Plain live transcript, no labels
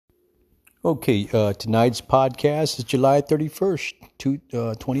Okay, tonight's podcast is July 31st,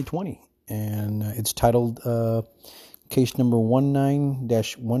 2020, and it's titled Case Number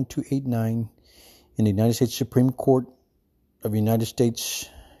 19-1289 in the United States Supreme Court of the United States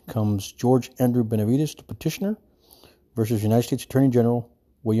comes George Andrew Benavides, the petitioner, versus United States Attorney General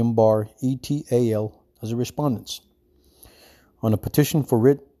William Barr, ETAL, as the respondents. On a petition for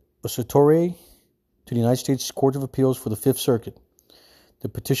writ of certiorari to the United States Court of Appeals for the Fifth Circuit. The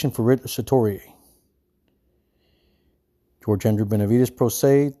petition for writ of certiorari. George Andrew Benavides, Pro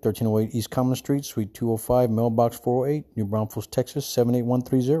Se, 1308 East Common Street, Suite 205, Mailbox 408, New Braunfels, Texas,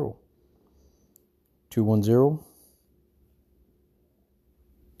 78130. 210.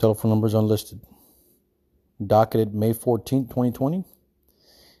 Telephone numbers unlisted. Docketed May 14, 2020.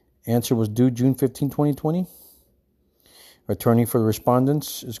 Answer was due June 15, 2020. Attorney for the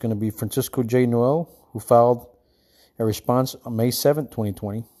respondents is going to be Francisco J. Noel, who filed a response on May 7th,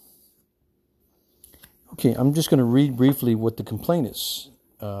 2020. Okay, I'm just going to read briefly what the complaint is,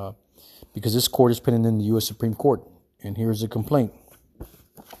 because this court is pending in the U.S. Supreme Court. And here's the complaint.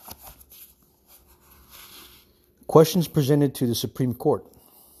 Questions presented to the Supreme Court.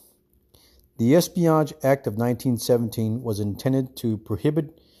 The Espionage Act of 1917 was intended to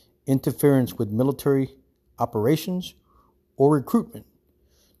prohibit interference with military operations or recruitment,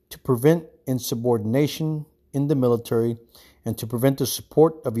 to prevent insubordination in the military, and to prevent the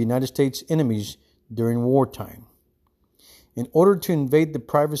support of the United States enemies during wartime. In order to invade the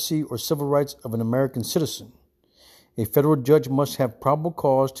privacy or civil rights of an American citizen, a federal judge must have probable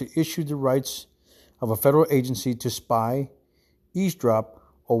cause to issue the rights of a federal agency to spy, eavesdrop,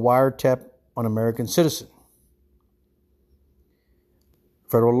 or wiretap on American citizen.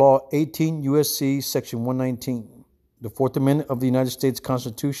 Federal Law 18 U.S.C. Section 119. The Fourth Amendment of the United States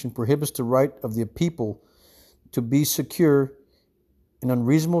Constitution prohibits the right of the people to be secure in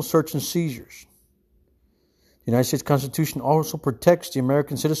unreasonable search and seizures. The United States Constitution also protects the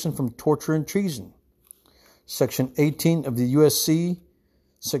American citizen from torture and treason. Section 18 of the USC,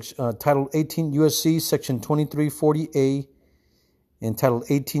 Title 18 USC, Section 2340A, and Title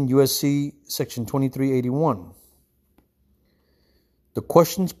 18 USC, Section 2381. The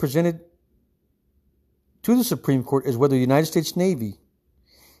questions presented to the Supreme Court is whether the United States Navy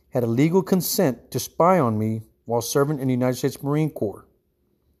had a legal consent to spy on me while serving in the United States Marine Corps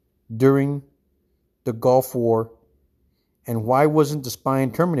during the Gulf War, and why wasn't the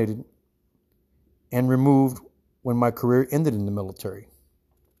spying terminated and removed when my career ended in the military?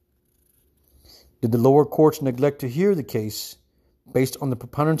 Did the lower courts neglect to hear the case based on the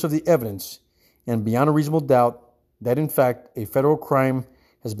preponderance of the evidence and beyond a reasonable doubt that in fact a federal crime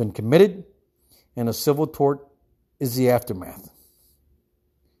has been committed and a civil tort is the aftermath?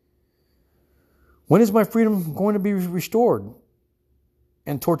 When is my freedom going to be restored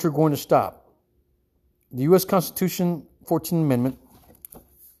and torture going to stop? The U.S. Constitution 14th Amendment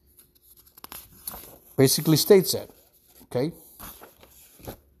basically states that, okay?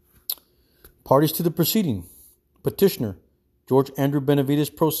 Parties to the proceeding. Petitioner, George Andrew Benavides,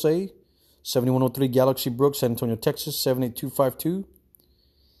 Pro Se, 7103 Galaxy Brook, San Antonio, Texas, 78252.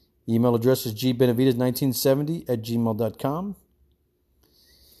 Email address is gbenavides1970@gmail.com.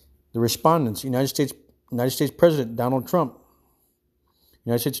 The respondents, United States President Donald Trump,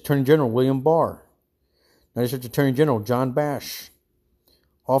 United States Attorney General William Barr, United States Attorney General John Bash,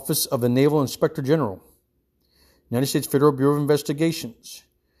 Office of the Naval Inspector General, United States Federal Bureau of Investigations,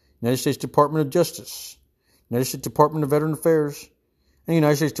 United States Department of Justice, United States Department of Veteran Affairs, and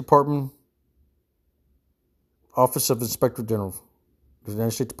United States Department Office of Inspector General, the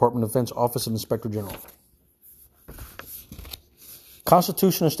United States Department of Defense Office of Inspector General.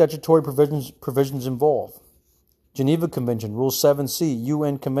 Constitutional and statutory provisions involved. Geneva Convention, Rule 7C,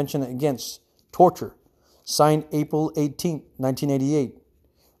 UN Convention Against Torture, signed April 18, 1988,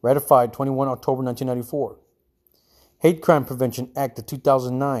 ratified 21 October 1994. Hate Crime Prevention Act of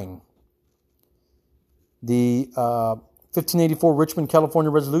 2009. The 1584 Richmond, California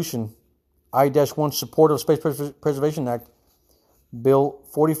Resolution, I-1 Support of Space Preservation Act, Bill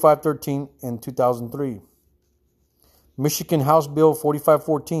 4513 in 2003. Michigan House Bill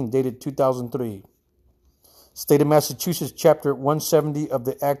 4514, dated 2003. State of Massachusetts, Chapter 170 of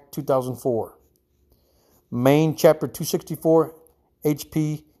the Act 2004. Maine, Chapter 264,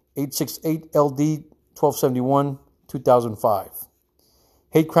 HP 868 LD 1271, 2005.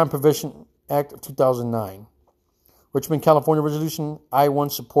 Hate Crime Prevention Act of 2009. Richmond, California Resolution,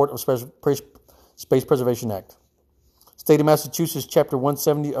 I-1 Support of Space Preservation Act. State of Massachusetts, Chapter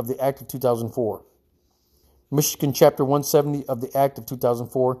 170 of the Act of 2004. Michigan, Chapter 170 of the Act of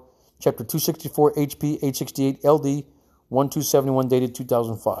 2004, Chapter 264 HP 868 LD 1271 dated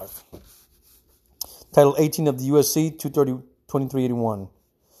 2005. Title 18 of the USC 2381.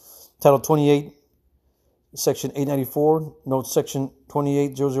 Title 28, Section 894, Note Section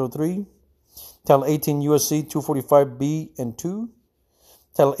 28003. Title 18 USC 245B and 2.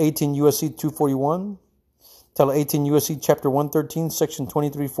 Title 18 USC 241. Title 18 USC Chapter 113, Section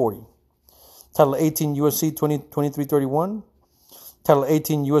 2340. Title 18 USC 2331. Title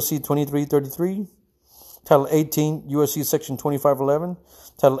 18 USC 2333. Title 18 USC Section 2511.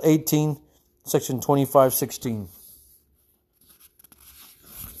 Title 18 Section 2516.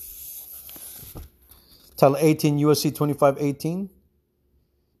 Title 18 USC 2518.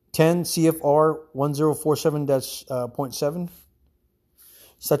 10 CFR 1047-.7.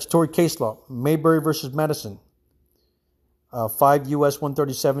 Statutory case law. Mayberry versus Madison. 5 U.S.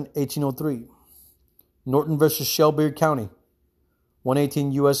 137, 1803. Norton versus Shelbyville County.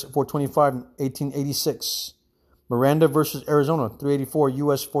 118 U.S. 425, 1886. Miranda versus Arizona. 384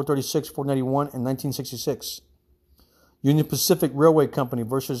 U.S. 436, 491, and 1966. Union Pacific Railway Company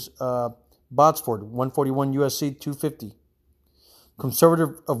versus Botsford. 141 U.S.C. 250.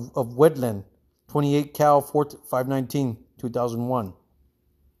 Conservative of Wetland. 28 Cal 4th 519, 2001.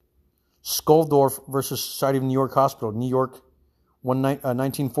 Skoldorf versus Society of New York Hospital, New York,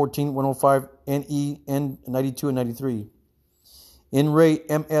 1914, 105, NE, N92 and 93. In Ray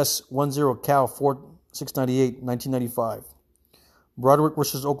MS 10 Cal 4 698, 1995. Broderick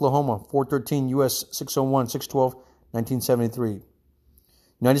versus Oklahoma, 413 U.S. 601, 612, 1973.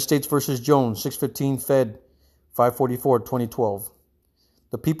 United States versus Jones, 615 Fed 544, 2012.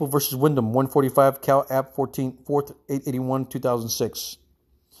 The People versus Wyndham, 145 Cal App 14, 4th 881, 2006.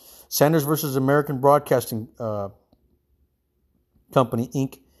 Sanders versus American Broadcasting Company,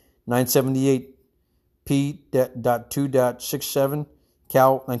 Inc., 978 P.2.67,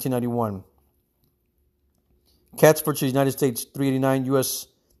 Cal, 1991. Katz versus United States, 389 U.S.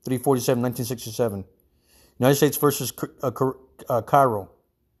 347, 1967. United States versus Cairo,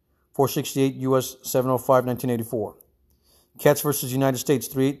 468 U.S. 705, 1984. Katz versus United States,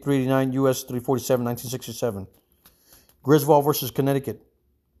 389 U.S. 347, 1967. Griswold versus Connecticut,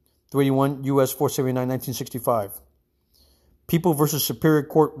 381 U.S. 479, 1965. People versus Superior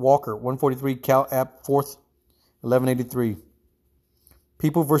Court Walker, 143 Cal App 4th 1183.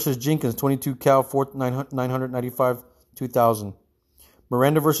 People versus Jenkins, 22 Cal 4th 995, 2000.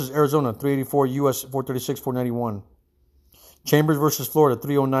 Miranda versus Arizona, 384 U.S. 436, 491. Chambers versus Florida,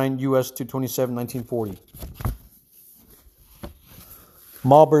 309 U.S. 227, 1940.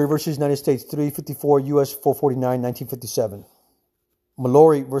 Marbury versus United States, 354 U.S. 449, 1957.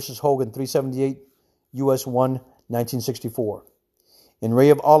 Mallory versus Hogan, 378 U.S. 1, 1964. In Ray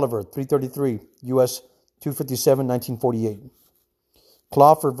of Oliver, 333 U.S. 257, 1948.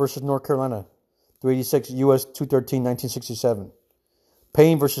 Clawford versus North Carolina, 386 U.S. 213, 1967.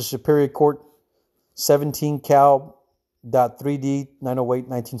 Payne versus Superior Court, 17 Cal. 3D 908,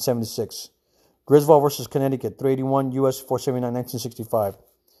 1976. Griswold versus Connecticut, 381 U.S. 479, 1965.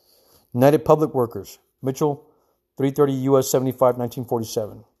 United Public Workers, Mitchell, 330 U.S. 75,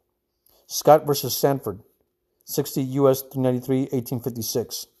 1947. Scott versus Sanford, 60 U.S. 393,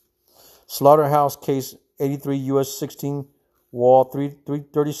 1856. Slaughterhouse Case, 83 U.S. 16, Wall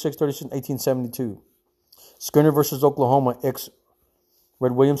 336, 1872. Skinner versus Oklahoma, X.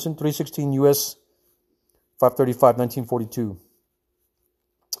 Red Williamson, 316 U.S. 535, 1942.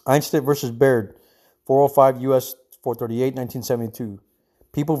 Einstein versus Baird, 405 U.S. 438, 1972.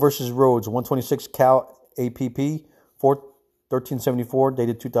 People versus Rhodes, 126 Cal APP, 1374,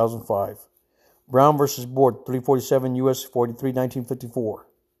 dated 2005. Brown versus Board, 347 U.S. 43, 1954.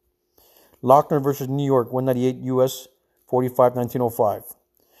 Lochner versus New York, 198 U.S. 45, 1905.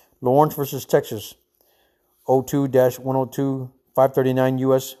 Lawrence versus Texas, 02-102, 539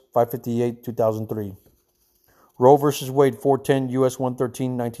 U.S. 558, 2003. Roe versus Wade, 410 U.S.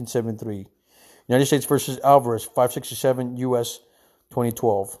 113, 1973. United States versus Alvarez, 567 U.S.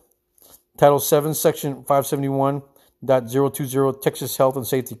 2012. Title 7, Section 571.020 Texas Health and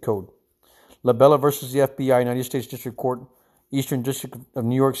Safety Code. Labella versus the FBI, United States District Court, Eastern District of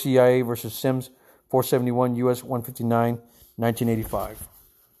New York, CIA versus Sims, 471 U.S. 159, 1985.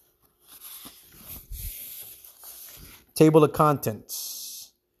 Table of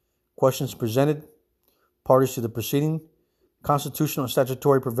Contents. Questions presented. Parties to the proceeding. Constitutional and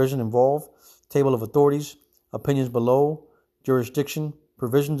statutory provision involved. Table of authorities. Opinions below. Jurisdiction.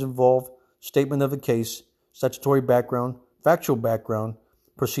 Provisions involved. Statement of the case. Statutory background. Factual background.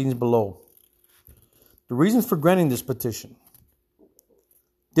 Proceedings below. The reasons for granting this petition.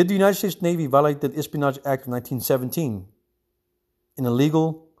 Did the United States Navy violate the Espionage Act of 1917 in an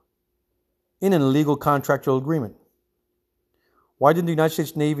illegal contractual agreement? Why did the United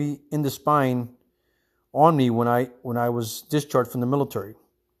States Navy end the spying on me when I was discharged from the military?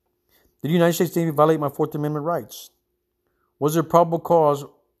 Did the United States Navy violate my Fourth Amendment rights? Was there probable cause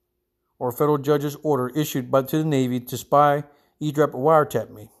or a federal judge's order issued to the Navy to spy, eavesdrop, or wiretap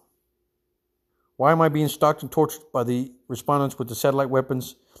me? Why am I being stalked and tortured by the respondents with the satellite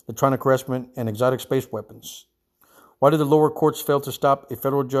weapons, electronic harassment, and exotic space weapons? Why did the lower courts fail to stop a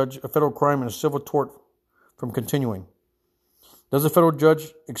federal crime, and a civil tort from continuing? Does the federal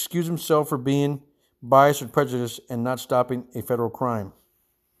judge excuse himself for being biased or prejudiced and not stopping a federal crime?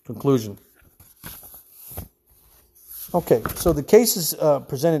 Conclusion. Okay, so the case is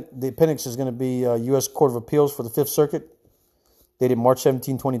presented, the appendix is going to be U.S. Court of Appeals for the Fifth Circuit, dated March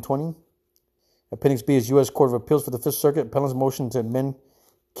 17, 2020. Appendix B is U.S. Court of Appeals for the Fifth Circuit. Appellant's motion to amend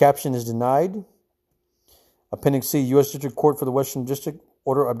caption is denied. Appendix C, U.S. District Court for the Western District,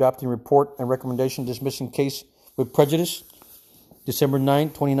 order adopting report and recommendation dismissing case with prejudice, December 9,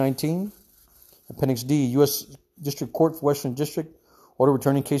 2019. Appendix D, U.S. District Court for Western District, order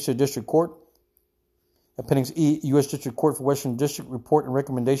returning case to the District Court. Appendix E, U.S. District Court for Western District, report and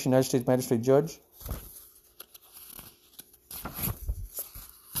recommendation, United States Magistrate Judge.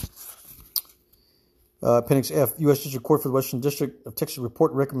 Appendix F, U.S. District Court for the Western District of Texas,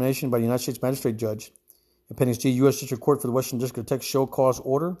 report and recommendation by the United States Magistrate Judge. Appendix G, U.S. District Court for the Western District of Texas, show cause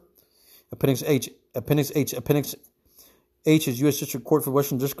order. Appendix H, Appendix H is U.S. District Court for the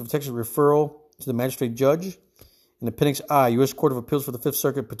Western District of Texas, referral to the Magistrate Judge. And Appendix I, U.S. Court of Appeals for the Fifth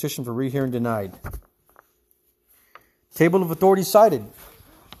Circuit, petition for rehearing denied. Table of authorities cited.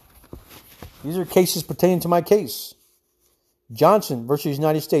 These are cases pertaining to my case. Johnson versus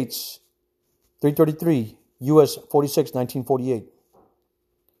United States, 333, U.S. 46, 1948.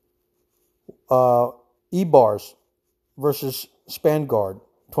 E-Bars versus Spangard,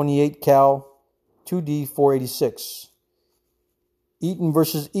 28 Cal 2D 486. Eaton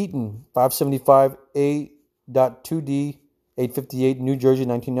versus Eaton, 575 A.2D 858, New Jersey,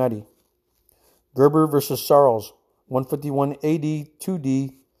 1990. Gerber versus Sarles, 151 AD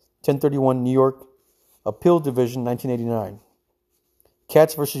 2D 1031, New York, Appeal Division, 1989.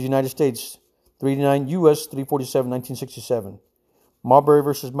 Katz versus United States, 389 U.S. 347, 1967. Marbury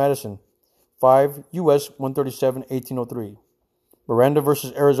versus Madison, 5 U.S. 137, 1803. Miranda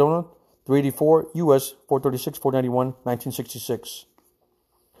versus Arizona, 384 U.S. 436, 491, 1966.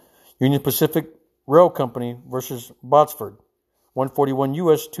 Union Pacific Rail Company versus Botsford, 141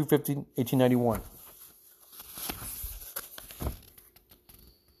 U.S. 250, 1891.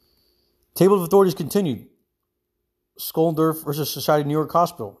 Table of authorities continued. Skoldorf versus Society of New York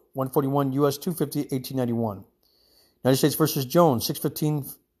Hospital, 141 U.S. 250, 1891. United States versus Jones, 615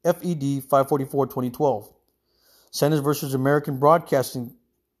 FED 544, 2012. Sanders versus American Broadcasting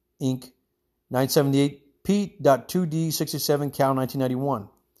Inc., 978 P.2D 67, Cal 1991.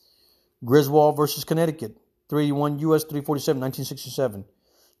 Griswold versus Connecticut, 381 U.S. 347, 1967.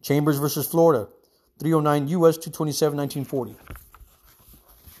 Chambers versus Florida, 309 U.S. 227, 1940.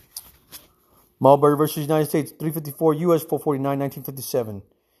 Mulberry versus United States, 354 U.S. 449, 1957.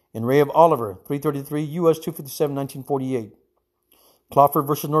 And Ray of Oliver, 333 U.S. 257, 1948. Crawford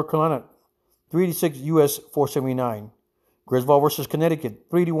versus North Carolina, 386 U.S. 479. Griswold versus Connecticut,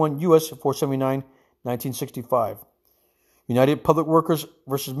 381 U.S. 479, 1965. United Public Workers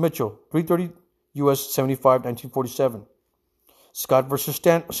versus Mitchell, 330 U.S. 75, 1947. Scott versus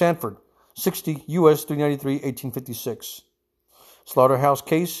Sanford, 60 U.S. 393, 1856. Slaughterhouse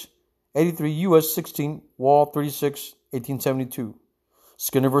Case, 83 U.S. 16, Wall 36, 1872.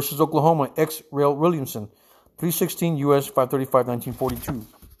 Skinner versus Oklahoma, ex Rail Williamson, 316 U.S. 535, 1942.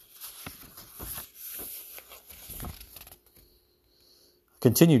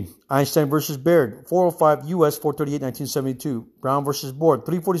 Continued. Einstein versus Baird, 405 U.S. 438, 1972. Brown versus Board,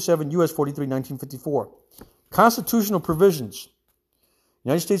 347 U.S. 43, 1954. Constitutional provisions.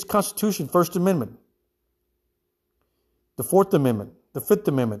 United States Constitution, First Amendment. The Fourth Amendment. The Fifth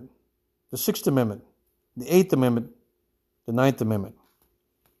Amendment. The Sixth Amendment. The Eighth Amendment. The Ninth Amendment.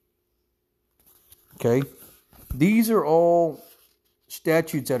 Okay? These are all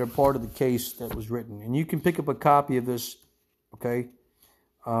statutes that are part of the case that was written. And you can pick up a copy of this, okay?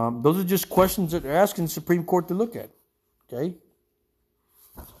 Those are just questions that they're asking the Supreme Court to look at, okay?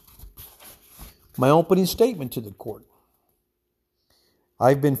 My opening statement to the court.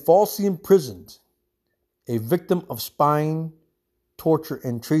 I've been falsely imprisoned, a victim of spying, torture,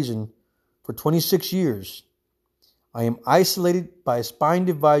 and treason for 26 years. I am isolated by a spying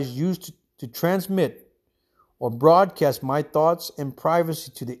device used to transmit or broadcast my thoughts and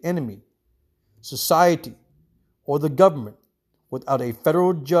privacy to the enemy, society, or the government without a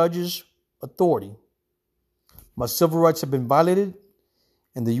federal judge's authority. My civil rights have been violated,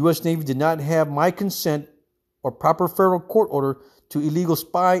 and the U.S. Navy did not have my consent or proper federal court order to illegal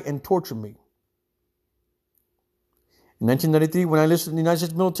spy and torture me. In 1993, when I enlisted in the United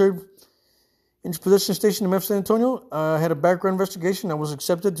States military interposition station in Memphis, San Antonio, I had a background investigation. I was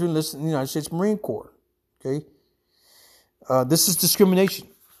accepted to enlist in the United States Marine Corps. Okay, this is discrimination.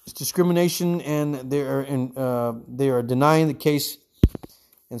 It's discrimination, and they are denying the case,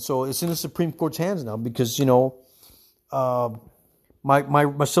 and so it's in the Supreme Court's hands now because my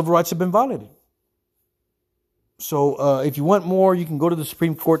civil rights have been violated. So if you want more, you can go to the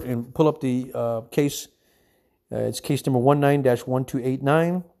Supreme Court and pull up the case. It's case number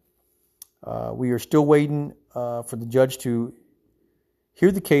 19-1289. We are still waiting for the judge to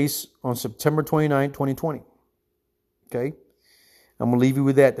hear the case on September 29, 2020. Okay? I'm going to leave you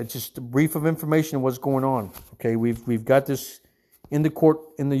with that. That's just a brief of information of what's going on. Okay? We've got this in the court,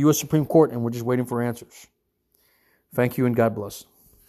 in the U.S. Supreme Court, and we're just waiting for answers. Thank you, and God bless.